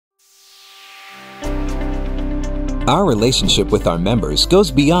Our relationship with our members goes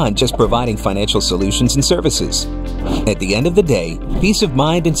beyond just providing financial solutions and services. At the end of the day, peace of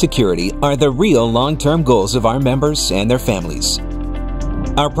mind and security are the real long-term goals of our members and their families.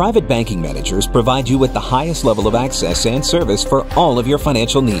 Our private banking managers provide you with the highest level of access and service for all of your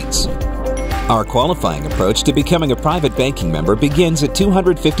financial needs. Our qualifying approach to becoming a private banking member begins at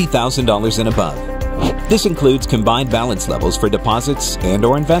 $250,000 and above. This includes combined balance levels for deposits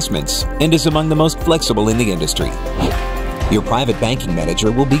and/or investments and is among the most flexible in the industry. Your private banking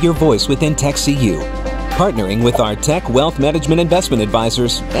manager will be your voice within TechCU, partnering with our Tech Wealth Management Investment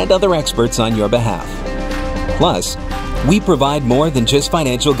Advisors and other experts on your behalf. Plus, we provide more than just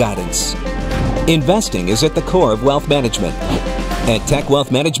financial guidance. Investing is at the core of wealth management. At Tech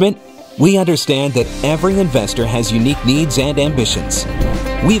Wealth Management, we understand that every investor has unique needs and ambitions.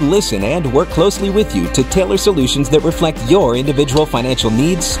 We listen and work closely with you to tailor solutions that reflect your individual financial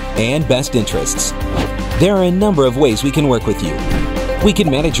needs and best interests. There are a number of ways we can work with you. We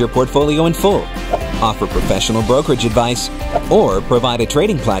can manage your portfolio in full, offer professional brokerage advice, or provide a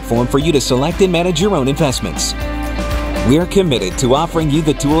trading platform for you to select and manage your own investments. We're committed to offering you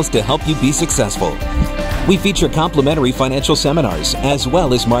the tools to help you be successful. We feature complimentary financial seminars as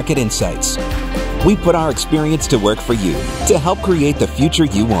well as market insights. We put our experience to work for you to help create the future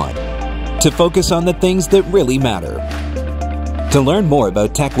you want, to focus on the things that really matter. To learn more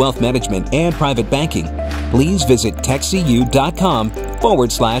about tech wealth management and private banking, please visit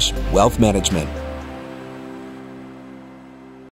TechCU.com/wealth management.